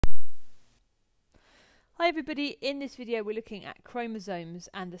Hi everybody, in this video we're looking at chromosomes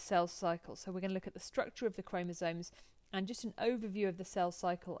and the cell cycle. So we're going to look at the structure of the chromosomes and just an overview of the cell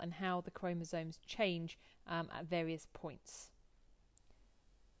cycle and how the chromosomes change at various points.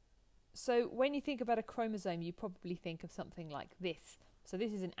 So when you think about a chromosome, you probably think of something like this. So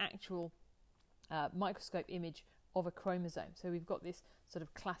this is an actual microscope image of a chromosome. So we've got this sort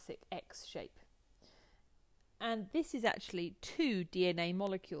of classic X shape. And this is actually two DNA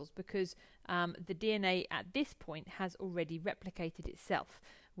molecules because the DNA at this point has already replicated itself,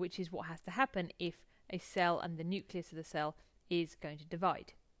 which is what has to happen if a cell and the nucleus of the cell is going to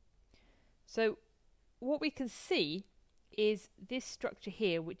divide. So what we can see is this structure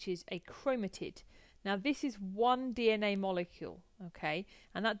here, which is a chromatid. Now this is one DNA molecule, okay,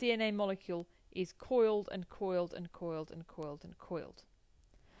 and that DNA molecule is coiled and coiled and coiled and coiled and coiled.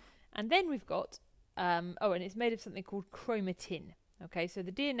 And then we've got and it's made of something called chromatin. Okay, so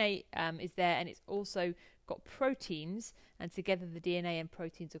the DNA is there, and it's also got proteins, and together the DNA and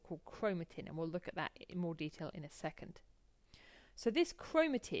proteins are called chromatin, and we'll look at that in more detail in a second. So this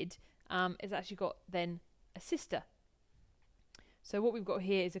chromatid has actually got then a sister. So what we've got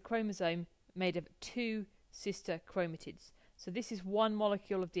here is a chromosome made of two sister chromatids. So this is one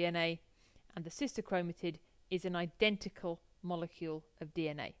molecule of DNA, and the sister chromatid is an identical molecule of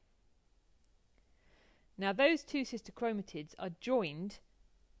DNA. Now those two sister chromatids are joined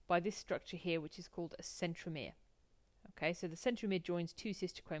by this structure here, which is called a centromere. Okay, so the centromere joins two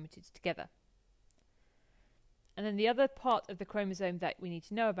sister chromatids together. And then the other part of the chromosome that we need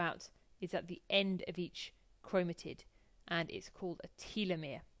to know about is at the end of each chromatid, and it's called a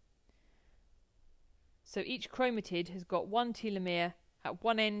telomere. So each chromatid has got one telomere at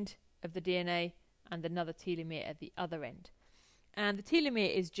one end of the DNA and another telomere at the other end. And the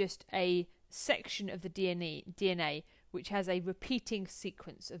telomere is just a section of the DNA which has a repeating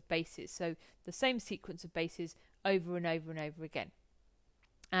sequence of bases, so the same sequence of bases over and over and over again,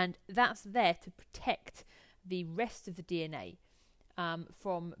 and that's there to protect the rest of the DNA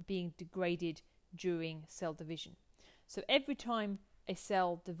from being degraded during cell division. So every time a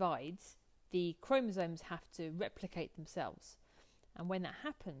cell divides, the chromosomes have to replicate themselves, and when that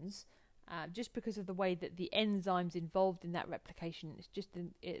happens, just because of the way that the enzymes involved in that replication, it's just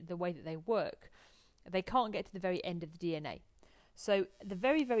the way that they work, they can't get to the very end of the DNA. So at the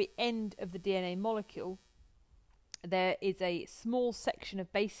very, very end of the DNA molecule, there is a small section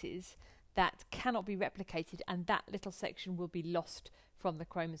of bases that cannot be replicated, and that little section will be lost from the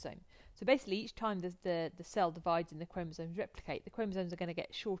chromosome. So basically each time the cell divides and the chromosomes replicate, the chromosomes are going to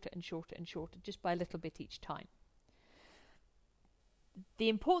get shorter and shorter and shorter just by a little bit each time. The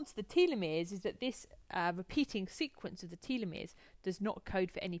importance of the telomeres is that this repeating sequence of the telomeres does not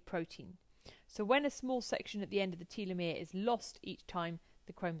code for any protein. So when a small section at the end of the telomere is lost each time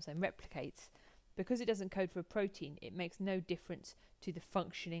the chromosome replicates, because it doesn't code for a protein, it makes no difference to the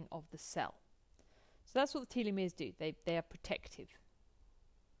functioning of the cell. So that's what the telomeres do. They are protective.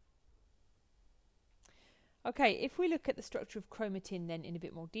 Okay, if we look at the structure of chromatin then in a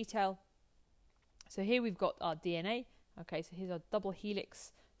bit more detail. So here we've got our DNA. Okay, so here's our double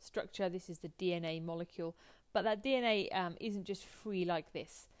helix structure. This is the DNA molecule, but that DNA isn't just free like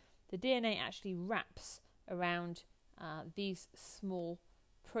this. The DNA actually wraps around these small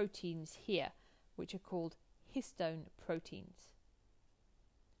proteins here, which are called histone proteins.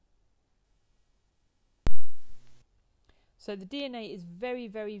 So the DNA is very,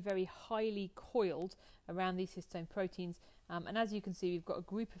 very, very highly coiled around these histone proteins, and as you can see, we've got a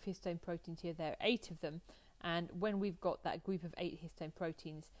group of histone proteins here. There are 8 of them. And when we've got that group of 8 histone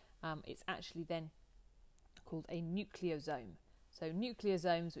proteins, it's actually then called a nucleosome. So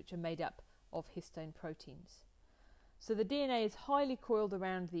nucleosomes, which are made up of histone proteins. So the DNA is highly coiled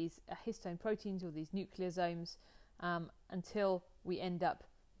around these histone proteins, or these nucleosomes, until we end up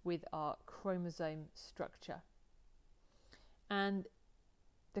with our chromosome structure. And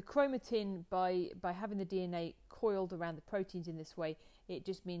the chromatin, by having the DNA coiled around the proteins in this way, it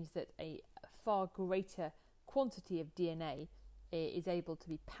just means that a far greater quantity of DNA is able to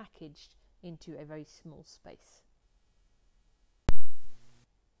be packaged into a very small space.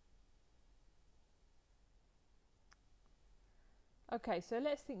 Okay, so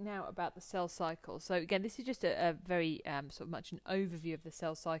let's think now about the cell cycle. So again, this is just a very sort of much an overview of the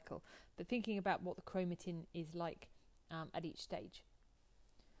cell cycle, but thinking about what the chromatin is like at each stage.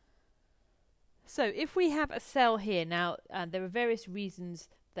 So if we have a cell here now, there are various reasons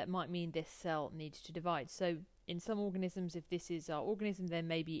that might mean this cell needs to divide. So in some organisms, if this is our organism, then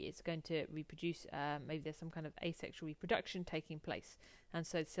maybe it's going to reproduce, maybe there's some kind of asexual reproduction taking place, and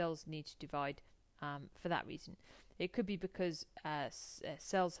so cells need to divide for that reason. It could be because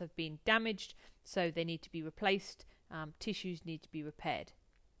cells have been damaged, so they need to be replaced, tissues need to be repaired.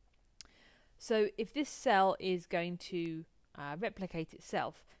 So if this cell is going to replicate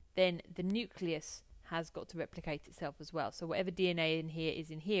itself, then the nucleus has got to replicate itself as well. So whatever DNA in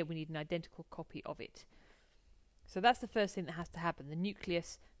here, we need an identical copy of it. So that's the first thing that has to happen. The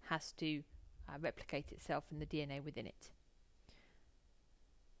nucleus has to replicate itself and the DNA within it.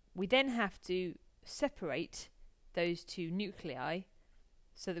 We then have to separate those two nuclei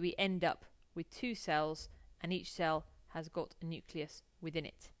so that we end up with two cells, and each cell has got a nucleus within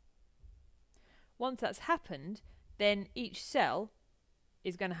it. Once that's happened, then each cell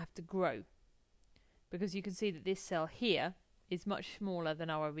is going to have to grow, because you can see that this cell here is much smaller than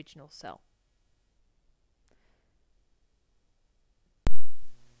our original cell.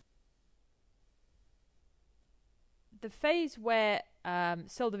 The phase where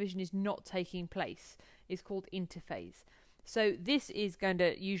cell division is not taking place is called interphase. So this is going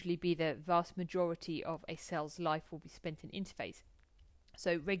to usually be the vast majority of a cell's life will be spent in interphase.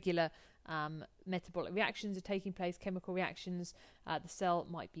 So regular metabolic reactions are taking place, chemical reactions, the cell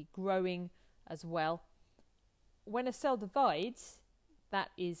might be growing as well. When a cell divides, that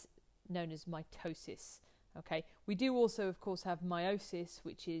is known as mitosis. Okay, we do also of course have meiosis,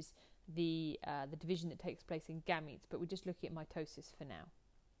 which is the division that takes place in gametes, but we're just looking at mitosis for now.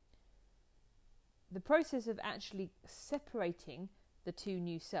 The process of actually separating the two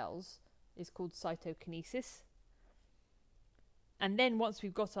new cells is called cytokinesis. And then once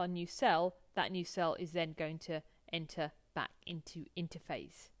we've got our new cell, that new cell is then going to enter back into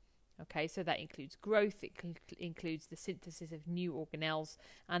interphase. Okay, so that includes growth, it includes the synthesis of new organelles,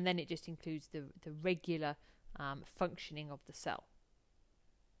 and then it just includes the regular functioning of the cell.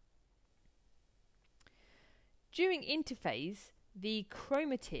 During interphase, the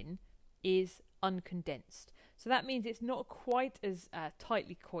chromatin is uncondensed. So that means it's not quite as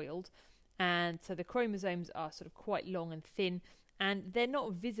tightly coiled, and so the chromosomes are sort of quite long and thin, and they're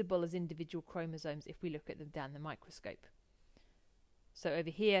not visible as individual chromosomes if we look at them down the microscope. So over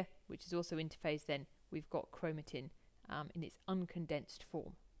here, which is also interphase, then we've got chromatin in its uncondensed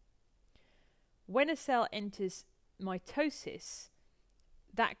form. When a cell enters mitosis,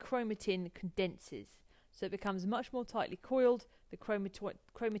 that chromatin condenses. So it becomes much more tightly coiled. The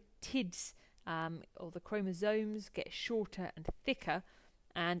chromatids or the chromosomes get shorter and thicker,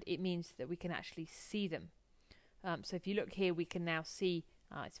 and it means that we can actually see them. So if you look here, we can now see,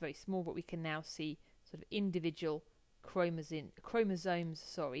 it's very small, but we can now see sort of individual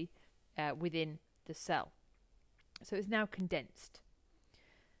chromosomes within the cell. So it's now condensed.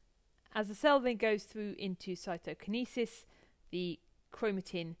 As the cell then goes through into cytokinesis, the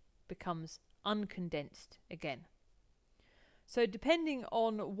chromatin becomes uncondensed again. So depending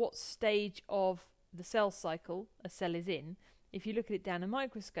on what stage of the cell cycle a cell is in, if you look at it down a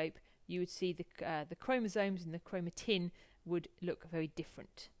microscope, you would see the chromosomes and the chromatin would look very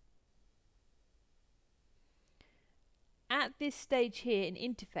different. At this stage here in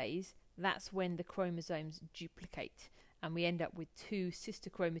interphase, that's when the chromosomes duplicate, and we end up with two sister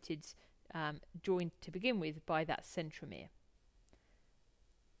chromatids joined to begin with by that centromere.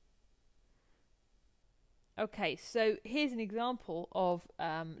 Okay, so here's an example of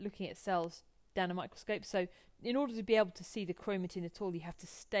looking at cells down a microscope. So in order to be able to see the chromatin at all, you have to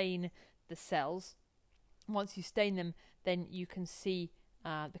stain the cells. Once you stain them, then you can see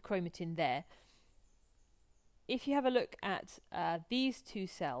the chromatin there. If you have a look at these two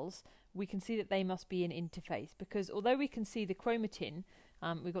cells, we can see that they must be in interphase, because although we can see the chromatin,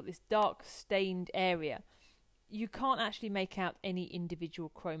 we've got this dark stained area, you can't actually make out any individual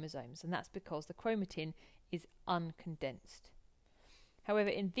chromosomes, and that's because the chromatin is uncondensed. However,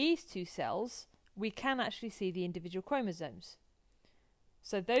 in these two cells, we can actually see the individual chromosomes.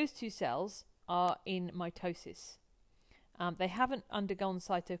 So those two cells are in mitosis. They haven't undergone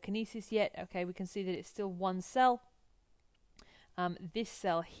cytokinesis yet. Okay, we can see that it's still one cell. This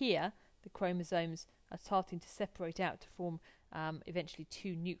cell here, the chromosomes are starting to separate out to form eventually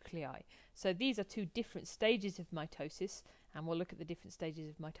two nuclei. So these are two different stages of mitosis, and we'll look at the different stages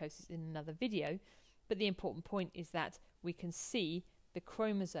of mitosis in another video. But the important point is that we can see the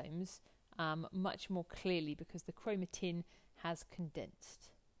chromosomes much more clearly because the chromatin has condensed.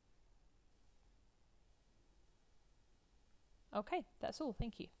 Okay, that's all.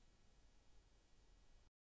 Thank you.